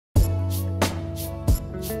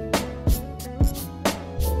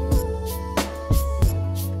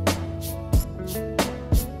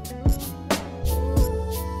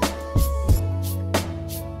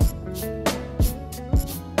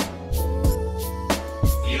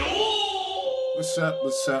What's up?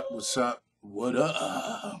 What's up? What's up? What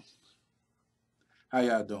up? How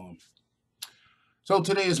y'all doing? So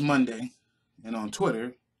today is Monday, and on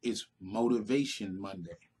Twitter, it's Motivation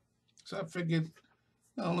Monday. So I figured,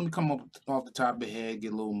 let me come up off the top of the head,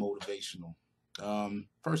 get a little motivational.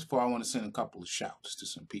 First of all, I want to send a couple of shouts to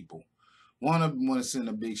some people. One, I want to send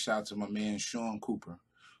a big shout to my man Sean Cooper,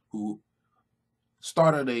 who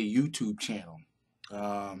started a YouTube channel.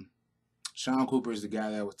 Sean Cooper is the guy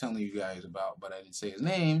that I was telling you guys about, but I didn't say his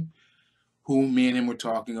name, who me and him were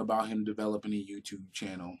talking about him developing a YouTube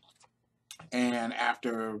channel. And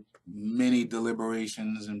after many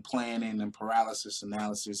deliberations and planning and paralysis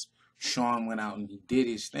analysis, Sean went out and he did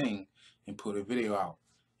his thing and put a video out.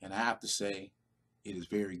 And I have to say, it is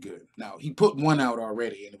very good. Now, he put one out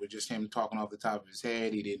already, and it was just him talking off the top of his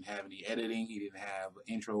head. He didn't have any editing. He didn't have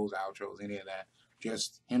intros, outros, any of that.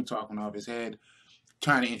 Just him talking off his head,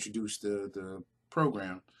 trying to introduce the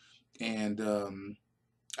program. And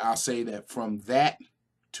I'll say that from that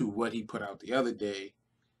to what he put out the other day,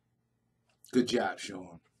 good job,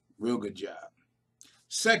 Sean. Real good job.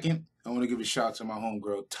 Second, I want to give a shout to my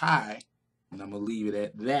homegirl, Ty, and I'm going to leave it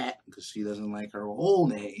at that because she doesn't like her whole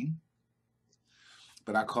name.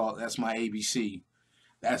 But that's my ABC.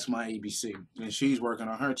 That's my ABC. And she's working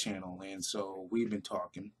on her channel, and so we've been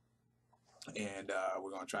talking, and we're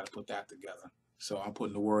going to try to put that together. So I'm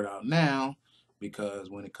putting the word out now because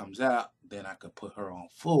when it comes out, then I could put her on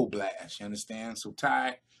full blast. You understand? So,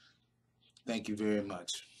 Ty, thank you very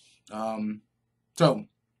much. So,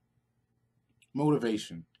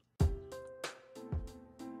 motivation.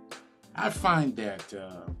 I find that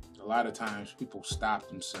a lot of times people stop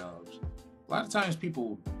themselves. A lot of times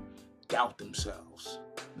people doubt themselves.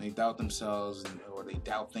 They doubt themselves or they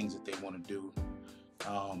doubt things that they want to do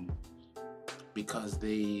because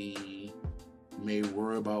they may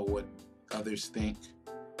worry about what others think,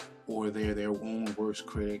 or they're their own worst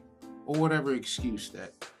critic, or whatever excuse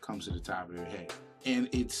that comes to the top of their head. And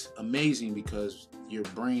it's amazing because your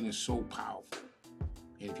brain is so powerful.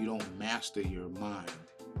 And if you don't master your mind,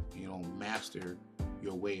 you don't master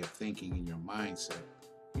your way of thinking and your mindset,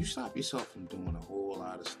 you stop yourself from doing a whole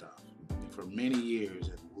lot of stuff. And for many years,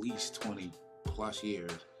 at least 20 plus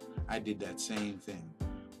years, I did that same thing.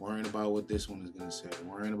 Worrying about what this one is going to say,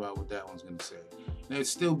 worrying about what that one's going to say. And there'd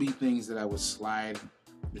still be things that I would slide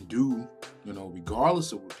and do,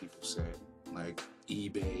 regardless of what people said, like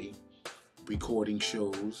eBay, recording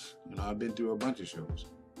shows. I've been through a bunch of shows.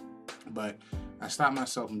 But I stopped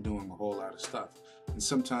myself from doing a whole lot of stuff. And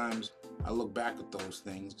sometimes I look back at those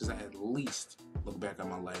things because I at least look back at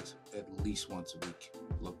my life at least once a week.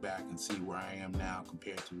 Look back and see where I am now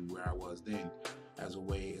compared to where I was then as a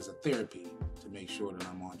therapy to make sure that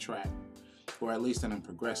I'm on track, or at least that I'm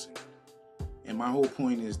progressing. And my whole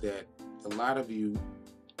point is that a lot of you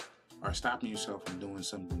are stopping yourself from doing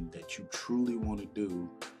something that you truly want to do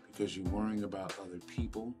because you're worrying about other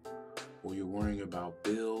people, or you're worrying about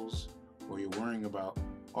bills, or you're worrying about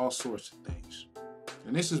all sorts of things.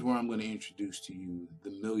 And this is where I'm going to introduce to you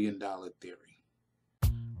the $1 million theory. The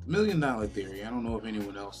 $1 million theory, I don't know if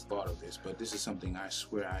anyone else thought of this, but this is something I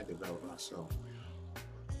swear I developed myself.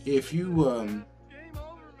 If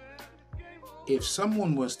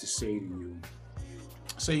someone was to say to you,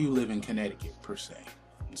 say you live in Connecticut per se,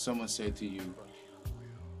 and someone said to you,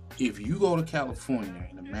 if you go to California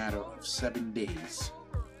in a matter of 7 days,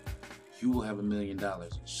 you will have $1 million.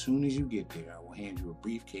 As soon as you get there, I will hand you a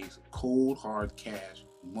briefcase of cold, hard cash,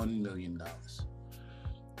 $1 million.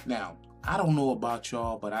 Now, I don't know about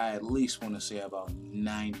y'all, but I at least want to say about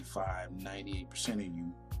 98% of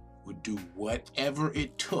you would do whatever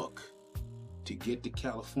it took to get to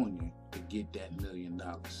California to get that $1 million.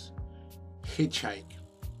 Hitchhike,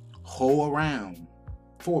 hoe around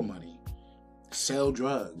for money, sell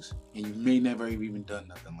drugs, and you may never have even done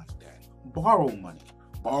nothing like that. Borrow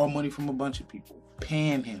money from a bunch of people,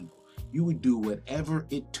 panhandle. You would do whatever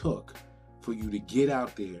it took for you to get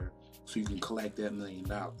out there so you can collect that $1 million.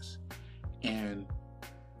 And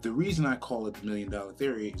the reason I call it the $1 million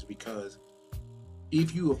theory is because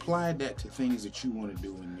if you applied that to things that you want to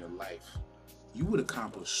do in your life, you would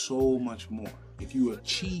accomplish so much more. If you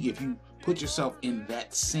put yourself in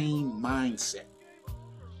that same mindset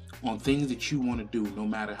on things that you want to do, no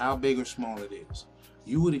matter how big or small it is,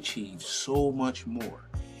 you would achieve so much more.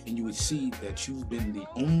 And you would see that you've been the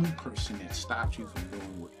only person that stopped you from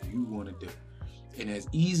doing what you want to do. And as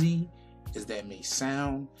easy as that may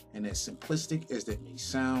sound, and as simplistic as that may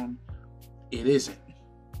sound, it isn't.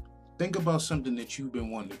 Think about something that you've been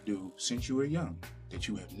wanting to do since you were young, that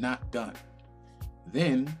you have not done.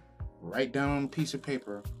 Then, write down on a piece of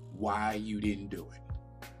paper why you didn't do it.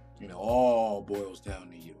 All boils down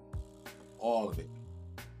to you. all of it.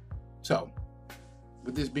 So,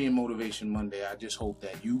 with this being Motivation Monday, I just hope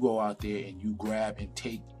that you go out there and you grab and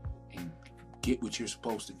take and get what you're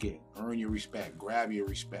supposed to get. Earn your respect. Grab your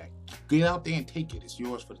respect. Get out there and take it. It's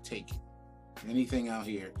yours for the taking. Anything out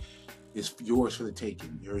here is yours for the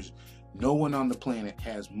taking. There's no one on the planet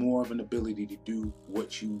has more of an ability to do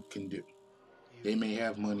what you can do. They may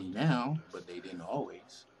have money now, but they didn't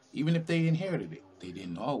always. Even if they inherited it, they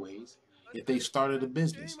didn't always. If they started a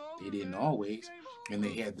business, they didn't always. And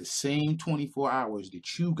they had the same 24 hours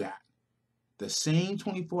that you got. The same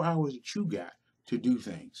 24 hours that you got to do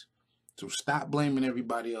things. So stop blaming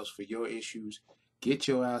everybody else for your issues. Get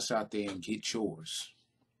your ass out there and get yours.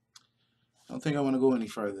 I don't think I want to go any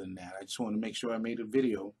further than that. I just want to make sure I made a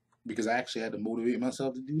video because I actually had to motivate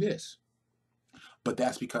myself to do this. But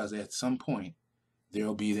that's because at some point,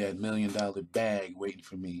 there'll be that $1 million bag waiting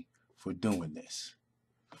for me for doing this.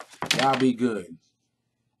 Y'all be good.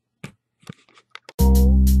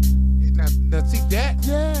 Now see that?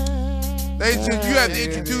 Yeah. Ladies and gentlemen, you have to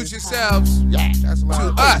introduce yourselves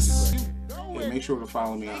to us. Yeah, make sure to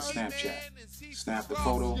follow me on Snapchat. Snap the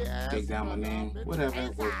photo, take down my name, whatever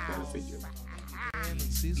works better for you.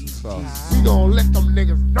 We gonna let them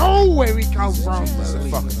niggas know where we come from.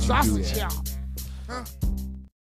 Motherfucker, Trust y'all.